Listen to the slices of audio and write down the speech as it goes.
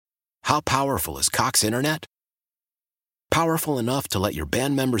How powerful is Cox Internet? Powerful enough to let your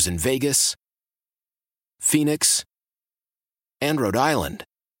band members in Vegas, Phoenix, and Rhode Island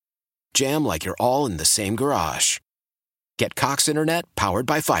jam like you're all in the same garage. Get Cox Internet powered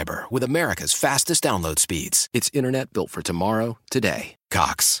by fiber with America's fastest download speeds. It's internet built for tomorrow, today.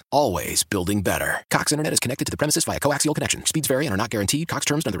 Cox, always building better. Cox Internet is connected to the premises via coaxial connection. Speeds vary and are not guaranteed. Cox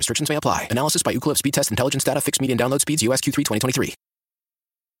terms and other restrictions may apply. Analysis by Ookla Speed Test Intelligence Data. Fixed median download speeds. US Q3 2023.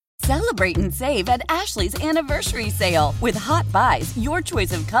 Celebrate and save at Ashley's Anniversary Sale. With Hot Buys, your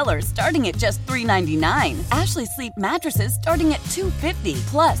choice of colors starting at just $3.99. Ashley Sleep mattresses starting at $2.50.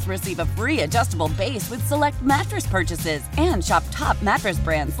 Plus, receive a free adjustable base with select mattress purchases. And shop top mattress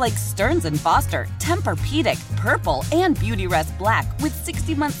brands like Stearns & Foster, Tempur-Pedic, Purple, and Beautyrest Black with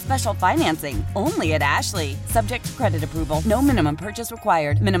 60-month special financing. Only at Ashley. Subject to credit approval. No minimum purchase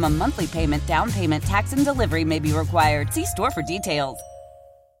required. Minimum monthly payment, down payment, tax, and delivery may be required. See store for details.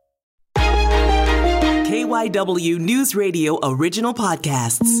 KYW News Radio original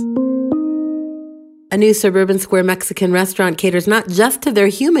podcasts. A new Suburban Square Mexican restaurant caters not just to their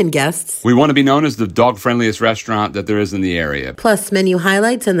human guests. We want to be known as the dog-friendliest restaurant that there is in the area. Plus menu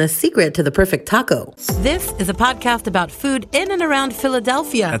highlights and the secret to the perfect taco. This is a podcast about food in and around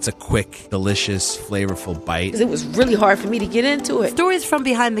Philadelphia. That's a quick, delicious, flavorful bite. It was really hard for me to get into it. Stories from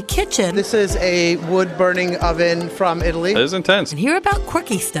behind the kitchen. This is a wood-burning oven from Italy. It is intense. And hear about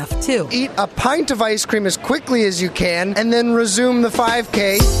quirky stuff, too. Eat a pint of ice cream as quickly as you can, and then resume the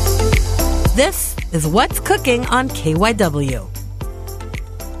 5K. This is What's Cooking on KYW.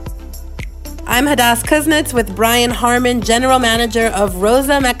 I'm Hadass Kuznets with Brian Harmon, General Manager of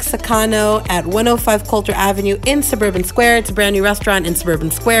Rosa Mexicano at 105 Coulter Avenue in Suburban Square. It's a brand new restaurant in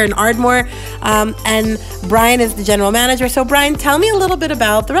Suburban Square in Ardmore. And Brian is the General Manager. So Brian, tell me a little bit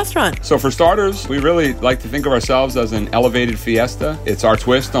about the restaurant. So for starters, we really like to think of ourselves as an elevated fiesta. It's our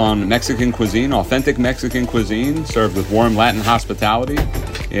twist on Mexican cuisine, authentic Mexican cuisine, served with warm Latin hospitality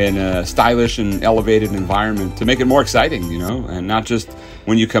in a stylish and elevated environment to make it more exciting, and not just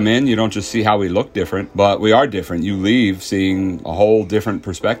when you come in, you don't just see how we look different, but we are different. You leave seeing a whole different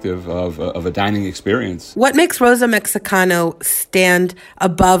perspective of a dining experience. What makes Rosa Mexicano stand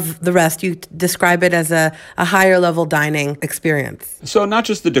above the rest? You describe it as a higher level dining experience. So not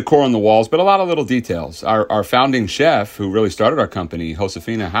just the decor on the walls, but a lot of little details. Our founding chef, who really started our company,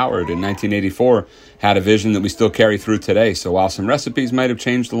 Josefina Howard, in 1984, had a vision that we still carry through today. So while some recipes might have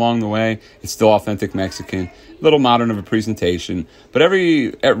changed along the way, it's still authentic Mexican, a little modern of a presentation. But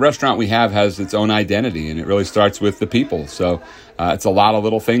every restaurant we have has its own identity, and it really starts with the people. So it's a lot of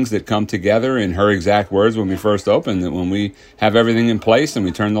little things that come together. In her exact words when we first opened, that when we have everything in place and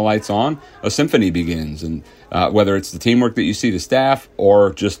we turn the lights on, a symphony begins. And whether it's the teamwork that you see, the staff,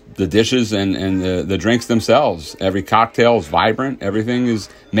 or just the dishes and the drinks themselves, every cocktail is vibrant. Everything is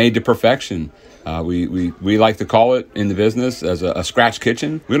made to perfection. We like to call it in the business as a scratch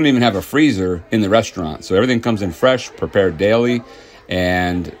kitchen. We don't even have a freezer in the restaurant, so everything comes in fresh, prepared daily.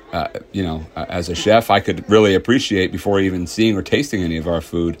 And, as a chef, I could really appreciate, before even seeing or tasting any of our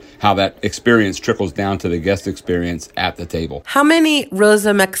food, how that experience trickles down to the guest experience at the table. How many Rosa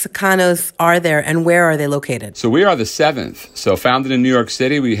Mexicanos are there, and where are they located? So we are the 7th. So founded in New York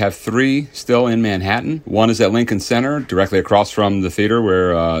City, we have 3 still in Manhattan. One is at Lincoln Center, directly across from the theater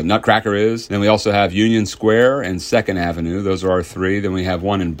where Nutcracker is. Then we also have Union Square and 2nd Avenue. Those are our 3. Then we have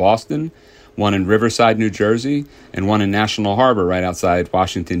one in Boston, one in Riverside, New Jersey, and one in National Harbor right outside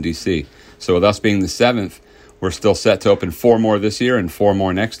Washington, D.C. So with us being the 7th, we're still set to open 4 more this year and 4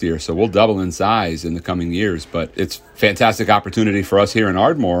 more next year. So we'll double in size in the coming years. But it's a fantastic opportunity for us here in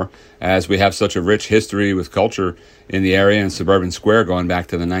Ardmore, as we have such a rich history with culture in the area and Suburban Square going back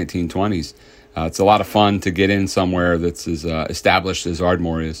to the 1920s. It's a lot of fun to get in somewhere that's as established as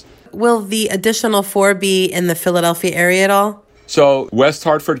Ardmore is. Will the additional 4 be in the Philadelphia area at all? So West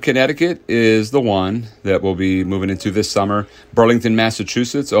Hartford, Connecticut is the one that we'll be moving into this summer. Burlington,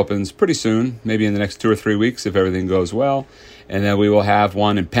 Massachusetts opens pretty soon, maybe in the next 2 or 3 weeks if everything goes well. And then we will have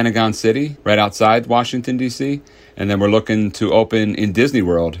one in Pentagon City, right outside Washington, D.C. And then we're looking to open in Disney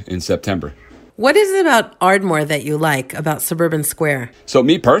World in September. What is it about Ardmore that you like about Suburban Square? So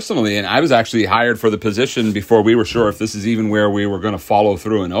me personally, and I was actually hired for the position before we were sure if this is even where we were going to follow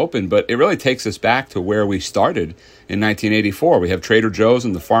through and open, but it really takes us back to where we started in 1984. We have Trader Joe's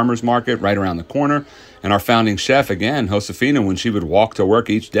and the Farmers Market right around the corner, and our founding chef, again, Josefina, when she would walk to work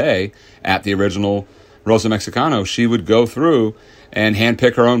each day at the original Rosa Mexicano, she would go through and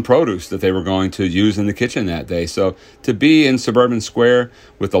handpick her own produce that they were going to use in the kitchen that day. So to be in Suburban Square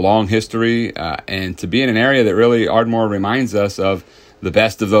with a long history and to be in an area that really Ardmore reminds us of the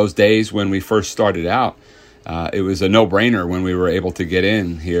best of those days when we first started out, it was a no-brainer when we were able to get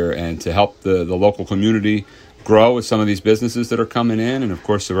in here and to help the local community grow with some of these businesses that are coming in. And of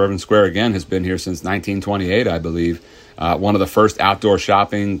course, Suburban Square, again, has been here since 1928, I believe. One of the first outdoor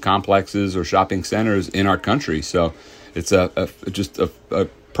shopping complexes or shopping centers in our country. So it's just a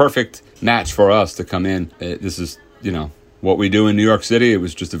perfect match for us to come in. This is, what we do in New York City. It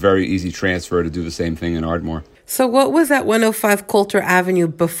was just a very easy transfer to do the same thing in Ardmore. So what was at 105 Coulter Avenue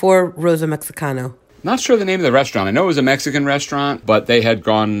before Rosa Mexicano? Not sure the name of the restaurant. I know it was a Mexican restaurant, but they had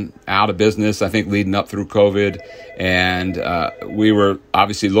gone out of business, I think, leading up through COVID. And we were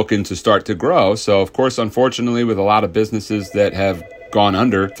obviously looking to start to grow. So, of course, unfortunately, with a lot of businesses that have gone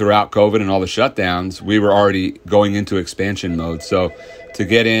under throughout COVID and all the shutdowns, we were already going into expansion mode. So to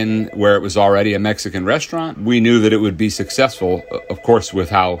get in where it was already a Mexican restaurant, we knew that it would be successful, of course, with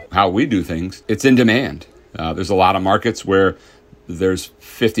how we do things. It's in demand. There's a lot of markets where there's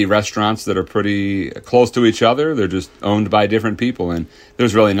 50 restaurants that are pretty close to each other. They're just owned by different people, and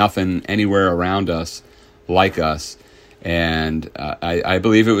there's really nothing anywhere around us like us. And I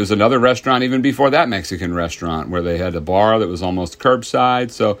believe it was another restaurant even before that Mexican restaurant where they had a bar that was almost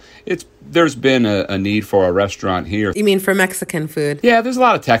curbside. So there's been a need for a restaurant here. You mean for Mexican food? Yeah, there's a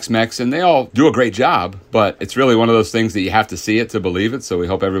lot of Tex-Mex, and they all do a great job, but it's really one of those things that you have to see it to believe it. So we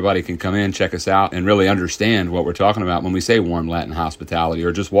hope everybody can come in, check us out, and really understand what we're talking about when we say warm Latin hospitality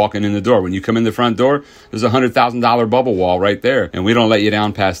or just walking in the door. When you come in the front door, there's a $100,000 bubble wall right there, and we don't let you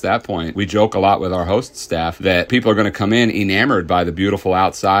down past that point. We joke a lot with our host staff that people are going to come in enamored by the beautiful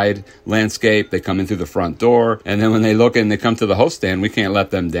outside landscape. They come in through the front door, and then when they look and they come to the host stand, we can't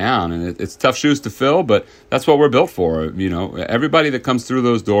let them down. And it's tough shoes to fill, but that's what we're built for. Everybody that comes through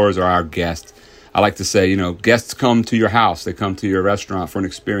those doors are our guests. I like to say, guests come to your house. They come to your restaurant for an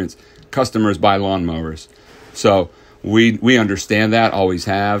experience. Customers buy lawnmowers. So we understand that, always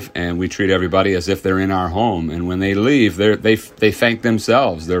have, and we treat everybody as if they're in our home. And when they leave, they thank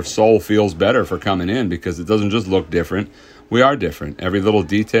themselves. Their soul feels better for coming in because it doesn't just look different. We are different. Every little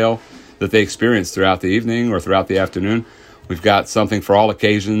detail that they experience throughout the evening or throughout the afternoon, we've got something for all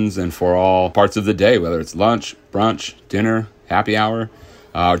occasions and for all parts of the day, whether it's lunch, brunch, dinner, happy hour,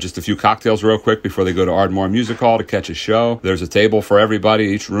 or just a few cocktails real quick before they go to Ardmore Music Hall to catch a show. There's a table for everybody.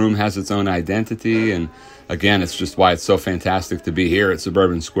 Each room has its own identity. And again, it's just why it's so fantastic to be here at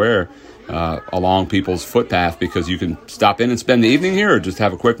Suburban Square along people's footpath, because you can stop in and spend the evening here or just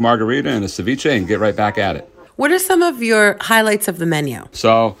have a quick margarita and a ceviche and get right back at it. What are some of your highlights of the menu?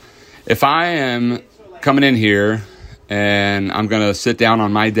 So if I am coming in here and I'm going to sit down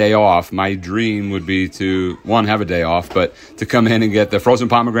on my day off, my dream would be to, one, have a day off, but to come in and get the frozen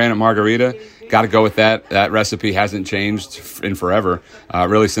pomegranate margarita. Got to go with that. That recipe hasn't changed in forever,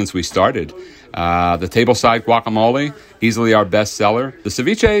 really since we started. The tableside guacamole, easily our best seller. The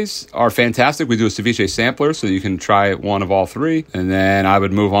ceviches are fantastic. We do a ceviche sampler, so you can try one of all three. And then I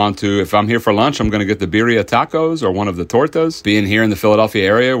would move on to, if I'm here for lunch, I'm going to get the birria tacos or one of the tortas. Being here in the Philadelphia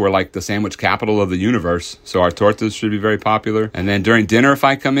area, we're like the sandwich capital of the universe, so our tortas should be very popular. And then during dinner, if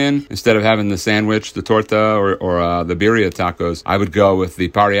I come in, instead of having the sandwich, the torta, or the birria tacos, I would go with the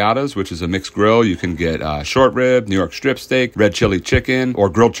parrilladas, which is a mixed grill. You can get short rib, New York strip steak, red chili chicken, or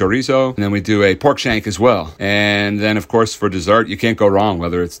grilled chorizo. And then we do a pork shank as well. And then, of course, for dessert, you can't go wrong,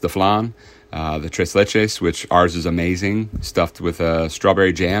 whether it's the flan, the tres leches, which ours is amazing, stuffed with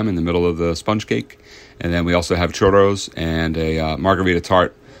strawberry jam in the middle of the sponge cake. And then we also have churros and a margarita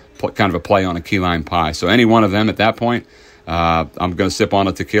tart, kind of a play on a key lime pie. So any one of them at that point, I'm going to sip on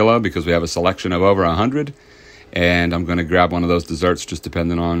a tequila because we have a selection of over 100. And I'm going to grab one of those desserts just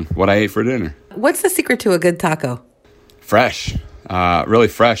depending on what I ate for dinner. What's the secret to a good taco? Fresh. Really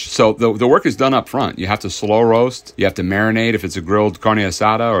fresh. So the work is done up front. You have to slow roast. You have to marinate. If it's a grilled carne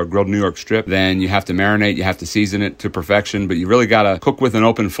asada or a grilled New York strip, then you have to marinate. You have to season it to perfection. But you really got to cook with an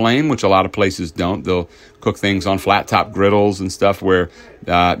open flame, which a lot of places don't. They'll cook things on flat top griddles and stuff where,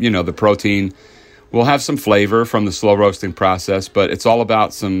 the protein will have some flavor from the slow roasting process, but it's all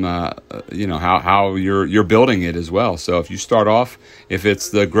about some, how you're building it as well. So if you start off, if it's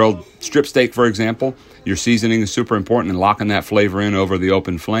the grilled strip steak, for example, your seasoning is super important and locking that flavor in over the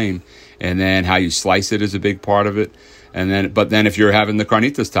open flame. And then how you slice it is a big part of it. But then if you're having the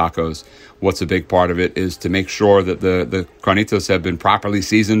carnitas tacos, what's a big part of it is to make sure that the carnitas have been properly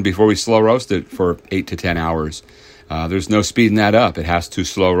seasoned before we slow roast it for 8 to 10 hours. There's no speeding that up. It has to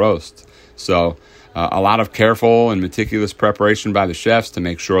slow roast. So a lot of careful and meticulous preparation by the chefs to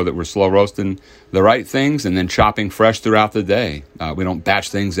make sure that we're slow roasting the right things and then chopping fresh throughout the day. We don't batch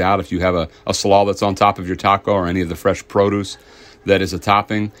things out. If you have a slaw that's on top of your taco or any of the fresh produce that is a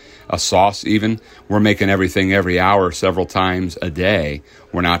topping, a sauce even. We're making everything every hour, several times a day.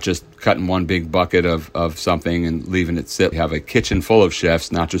 We're not just cutting one big bucket of something and leaving it sit. We have a kitchen full of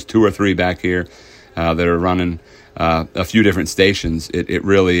chefs, not just 2 or 3 back here that are running a few different stations. It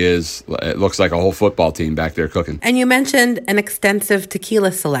really is, it looks like a whole football team back there cooking. And you mentioned an extensive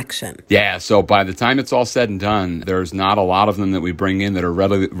tequila selection. Yeah, so by the time it's all said and done, there's not a lot of them that we bring in that are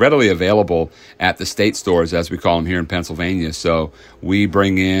readily available at the state stores, as we call them here in Pennsylvania. So we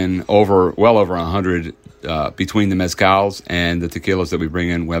bring in well over 100 between the mezcals and the tequilas that we bring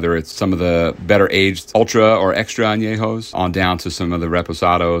in, whether it's some of the better aged ultra or extra añejos on down to some of the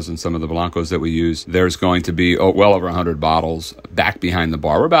reposados and some of the blancos that we use. There's going to be well over 100 bottles back behind the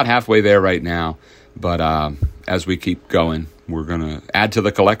bar. We're about halfway there right now, but as we keep going, we're going to add to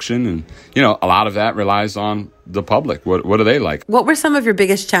the collection. And, a lot of that relies on the public. What do they like? What were some of your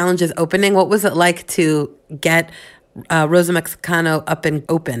biggest challenges opening? What was it like to get Rosa Mexicano up and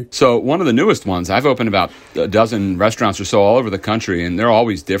open? So one of the newest ones, I've opened about a dozen restaurants or so all over the country, and they're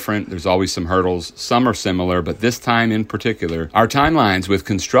always different. There's always some hurdles. Some are similar, but this time in particular, our timelines with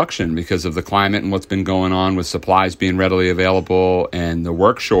construction, because of the climate and what's been going on with supplies being readily available and the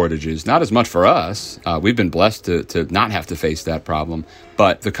work shortages, not as much for us. We've been blessed to not have to face that problem.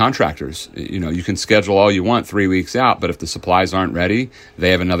 But the contractors, you can schedule all you want 3 weeks out, but if the supplies aren't ready,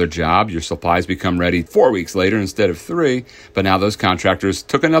 they have another job. Your supplies become ready 4 weeks later instead of 3, but now those contractors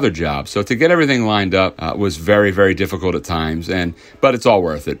took another job. So to get everything lined up was very, very difficult at times, but it's all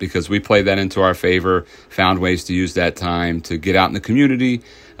worth it because we played that into our favor, found ways to use that time to get out in the community,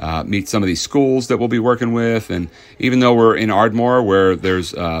 meet some of these schools that we'll be working with. And even though we're in Ardmore, where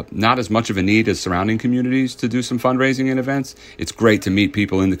there's not as much of a need as surrounding communities to do some fundraising and events, it's great to meet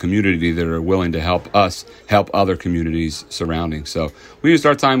people in the community that are willing to help us help other communities surrounding. So we used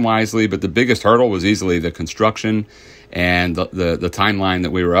our time wisely, but the biggest hurdle was easily the construction and the timeline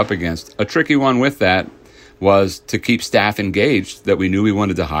that we were up against. A tricky one with that was to keep staff engaged that we knew we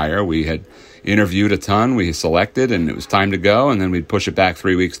wanted to hire. We had interviewed a ton, we selected, and it was time to go, and then we'd push it back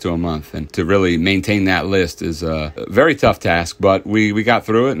 3 weeks to a month. And to really maintain that list is a very tough task, but we got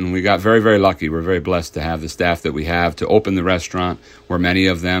through it, and we got very, very lucky. We're very blessed to have the staff that we have to open the restaurant, where many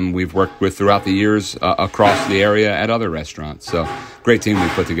of them we've worked with throughout the years across the area at other restaurants. So great team we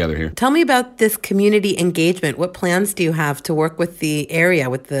put together here. Tell me about this community engagement. What plans do you have to work with the area,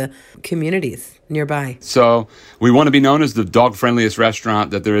 with the communities nearby? So we want to be known as the dog-friendliest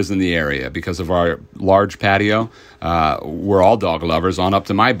restaurant that there is in the area because of our large patio. We're all dog lovers, on up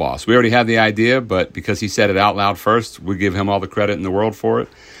to my boss. We already had the idea, but because he said it out loud first, we give him all the credit in the world for it.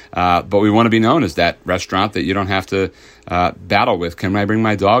 But we want to be known as that restaurant that you don't have to battle with. Can I bring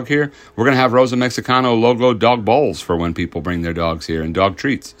my dog here? We're going to have Rosa Mexicano logo dog bowls for when people bring their dogs here, and dog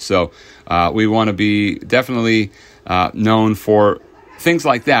treats. So we want to be definitely known for things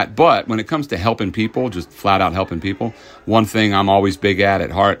like that. But when it comes to helping people, just flat out helping people, one thing I'm always big at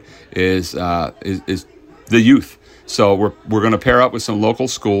heart is the youth. So we're going to pair up with some local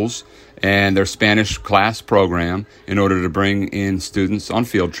schools and their Spanish class program in order to bring in students on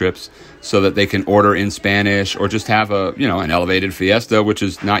field trips so that they can order in Spanish or just have an elevated fiesta, which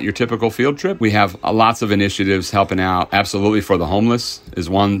is not your typical field trip. We have lots of initiatives helping out. Absolutely, for the homeless is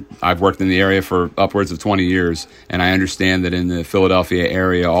one. I've worked in the area for upwards of 20 years, and I understand that in the Philadelphia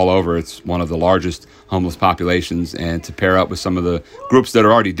area all over, it's one of the largest homeless populations. And to pair up with some of the groups that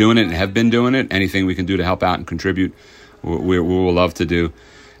are already doing it and have been doing it, anything we can do to help out and contribute, we will love to do.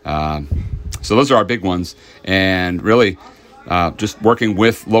 So those are our big ones, and really just working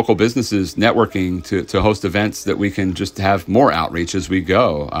with local businesses, networking to host events that we can just have more outreach as we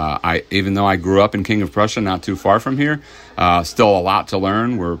go. Even though I grew up in King of Prussia, not too far from here, still a lot to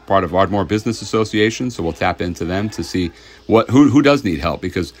learn. We're part of Ardmore Business Association, so we'll tap into them to see who does need help,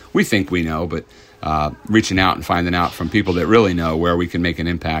 because we think we know, but reaching out and finding out from people that really know where we can make an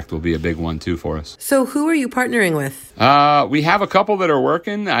impact will be a big one too for us. So who are you partnering with? We have a couple that are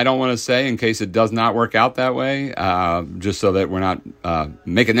working. I don't want to say in case it does not work out that way, just so that we're not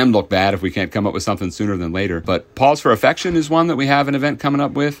making them look bad if we can't come up with something sooner than later. But Paws for Affection is one that we have an event coming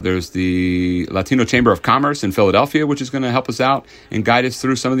up with. There's the Latino Chamber of Commerce in Philadelphia, which is going to help us out and guide us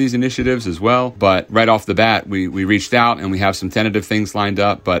through some of these initiatives as well. But right off the bat, we reached out and we have some tentative things lined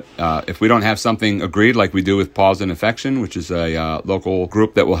up. But if we don't have something agreed like we do with Paws and Affection, which is a local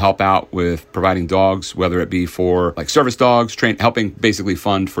group that will help out with providing dogs, whether it be for like service dogs, helping basically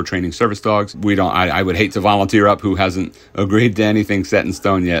fund for training service dogs. I would hate to volunteer up who hasn't agreed to anything set in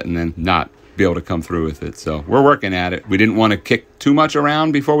stone yet and then not be able to come through with it. So we're working at it. We didn't want to kick too much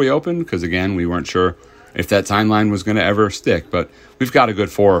around before we opened because, again, we weren't sure if that timeline was going to ever stick. But we've got a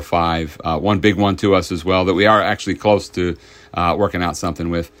good 4 or 5. One big one to us as well that we are actually close to working out something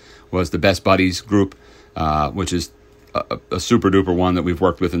with was the Best Buddies group, which is a super duper one that we've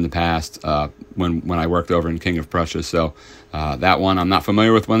worked with in the past when I worked over in King of Prussia. So that one I'm not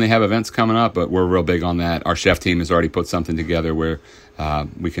familiar with when they have events coming up, but we're real big on that. Our chef team has already put something together where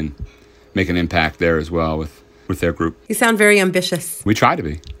we can make an impact there as well with their group. You sound very ambitious. We try to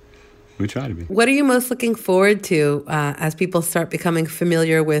be. What are you most looking forward to as people start becoming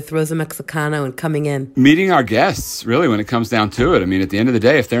familiar with Rosa Mexicano and coming in? Meeting our guests, really, when it comes down to it. I mean, at the end of the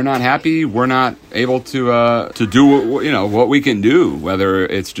day, if they're not happy, we're not able to do what we can do. Whether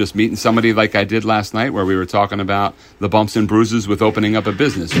it's just meeting somebody like I did last night, where we were talking about the bumps and bruises with opening up a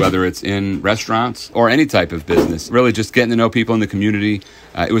business, whether it's in restaurants or any type of business. Really, just getting to know people in the community.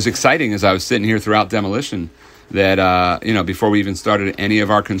 It was exciting as I was sitting here throughout demolition. That, before we even started any of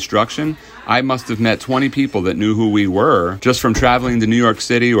our construction, I must have met 20 people that knew who we were just from traveling to New York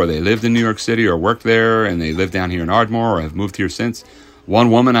City, or they lived in New York City or worked there and they live down here in Ardmore or have moved here since. One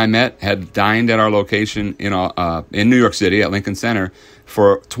woman I met had dined at our location in New York City at Lincoln Center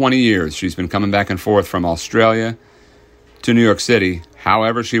for 20 years. She's been coming back and forth from Australia to New York City.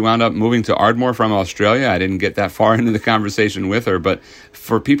 However, she wound up moving to Ardmore from Australia. I didn't get that far into the conversation with her, but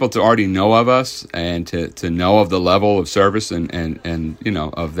for people to already know of us and to know of the level of service and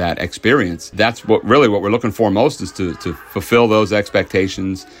of that experience, that's what we're looking for most, is to fulfill those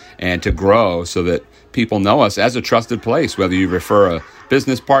expectations and to grow so that people know us as a trusted place. Whether you refer a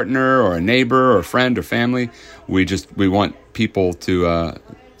business partner or a neighbor or a friend or family, we want people to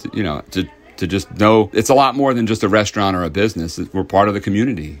just know it's a lot more than just a restaurant or a business. We're part of the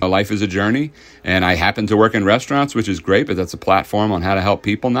community. Life is a journey, and I happen to work in restaurants, which is great, but that's a platform on how to help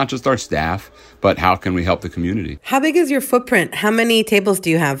people, not just our staff, but how can we help the community. How big is your footprint? How many tables do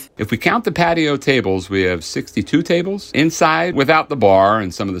you have? If we count the patio tables, we have 62 tables. Inside, without the bar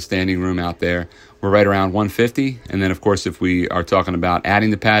and some of the standing room out there, we're right around 150. And then, of course, if we are talking about adding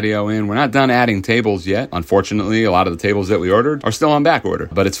the patio in, we're not done adding tables yet. Unfortunately, a lot of the tables that we ordered are still on back order.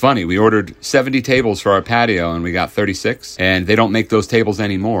 But it's funny, we ordered 70 tables for our patio and we got 36, and they don't make those tables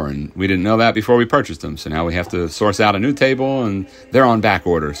anymore. And we didn't know that before we purchased them. So now we have to source out a new table, and they're on back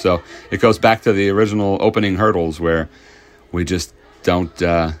order. So it goes back to the original opening hurdles where we just don't,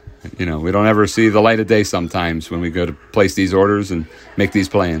 we don't ever see the light of day sometimes when we go to place these orders and make these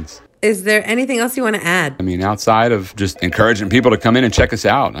plans. Is there anything else you want to add? I mean, outside of just encouraging people to come in and check us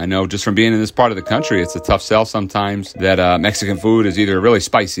out. I know just from being in this part of the country, it's a tough sell sometimes that Mexican food is either really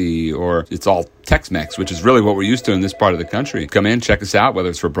spicy or it's all Tex-Mex, which is really what we're used to in this part of the country. Come in, check us out, whether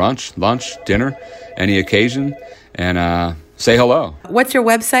it's for brunch, lunch, dinner, any occasion, and say hello. What's your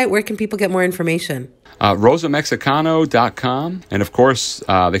website? Where can people get more information? rosamexicano.com. And of course,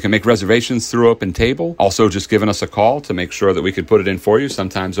 they can make reservations through Open Table. Also, just giving us a call to make sure that we could put it in for you.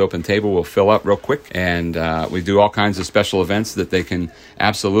 Sometimes Open Table will fill up real quick. And we do all kinds of special events that they can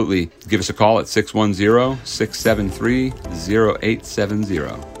absolutely give us a call at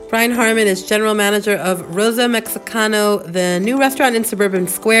 610-673-0870. Brian Harmon is general manager of Rosa Mexicano, the new restaurant in Suburban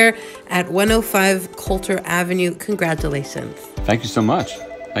Square at 105 Coulter Avenue. Congratulations. Thank you so much.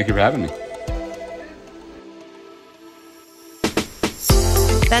 Thank you for having me.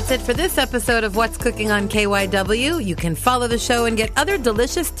 That's it for this episode of What's Cooking on KYW. You can follow the show and get other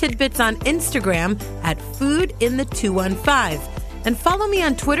delicious tidbits on Instagram at foodinthe215. And follow me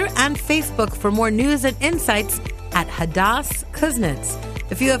on Twitter and Facebook for more news and insights at Hadass Kuznets.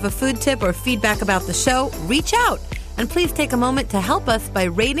 If you have a food tip or feedback about the show, reach out. And please take a moment to help us by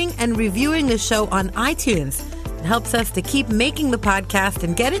rating and reviewing the show on iTunes. It helps us to keep making the podcast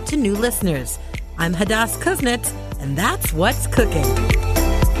and get it to new listeners. I'm Hadass Kuznets, and that's What's Cooking.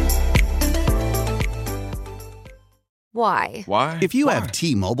 Why? If you have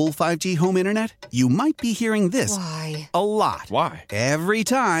T-Mobile 5G home internet, you might be hearing this a lot. Why? Every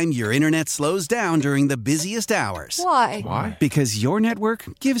time your internet slows down during the busiest hours. Why? Because your network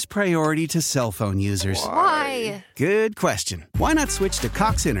gives priority to cell phone users. Why? Good question. Why not switch to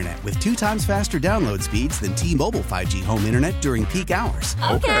Cox Internet with 2 times faster download speeds than T-Mobile 5G home internet during peak hours?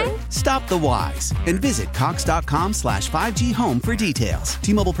 Okay. Stop the whys and visit cox.com/5G home for details.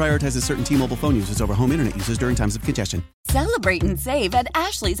 T-Mobile prioritizes certain T-Mobile phone users over home internet users during times of congestion. Celebrate and save at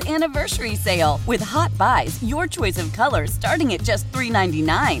Ashley's Anniversary Sale. With Hot Buys, your choice of colors starting at just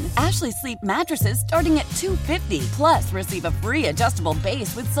 $3.99. Ashley Sleep mattresses starting at $2.50. Plus, receive a free adjustable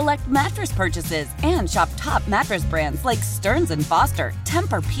base with select mattress purchases. And shop top mattress brands like Stearns & Foster,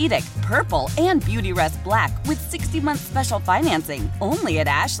 Tempur-Pedic, Purple, and Beautyrest Black with 60-month special financing. Only at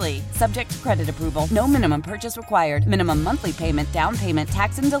Ashley. Subject to credit approval. No minimum purchase required. Minimum monthly payment, down payment,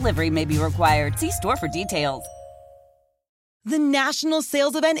 tax, and delivery may be required. See store for details. The national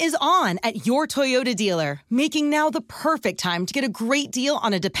sales event is on at your Toyota dealer, making now the perfect time to get a great deal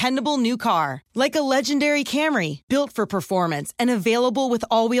on a dependable new car. Like a legendary Camry, built for performance and available with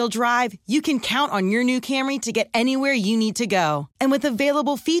all-wheel drive, you can count on your new Camry to get anywhere you need to go. And with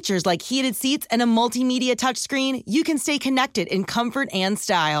available features like heated seats and a multimedia touchscreen, you can stay connected in comfort and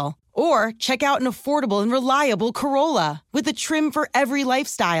style. Or check out an affordable and reliable Corolla with a trim for every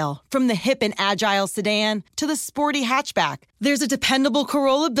lifestyle. From the hip and agile sedan to the sporty hatchback, there's a dependable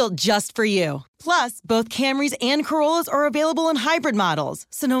Corolla built just for you. Plus, both Camrys and Corollas are available in hybrid models,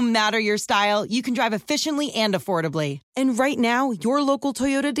 so no matter your style, you can drive efficiently and affordably. And right now, your local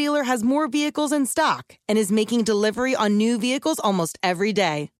Toyota dealer has more vehicles in stock and is making delivery on new vehicles almost every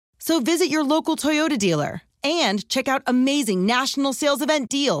day. So visit your local Toyota dealer. And check out amazing national sales event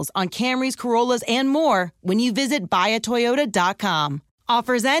deals on Camrys, Corollas, and more when you visit buyatoyota.com.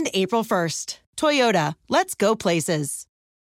 Offers end April 1st. Toyota, let's go places.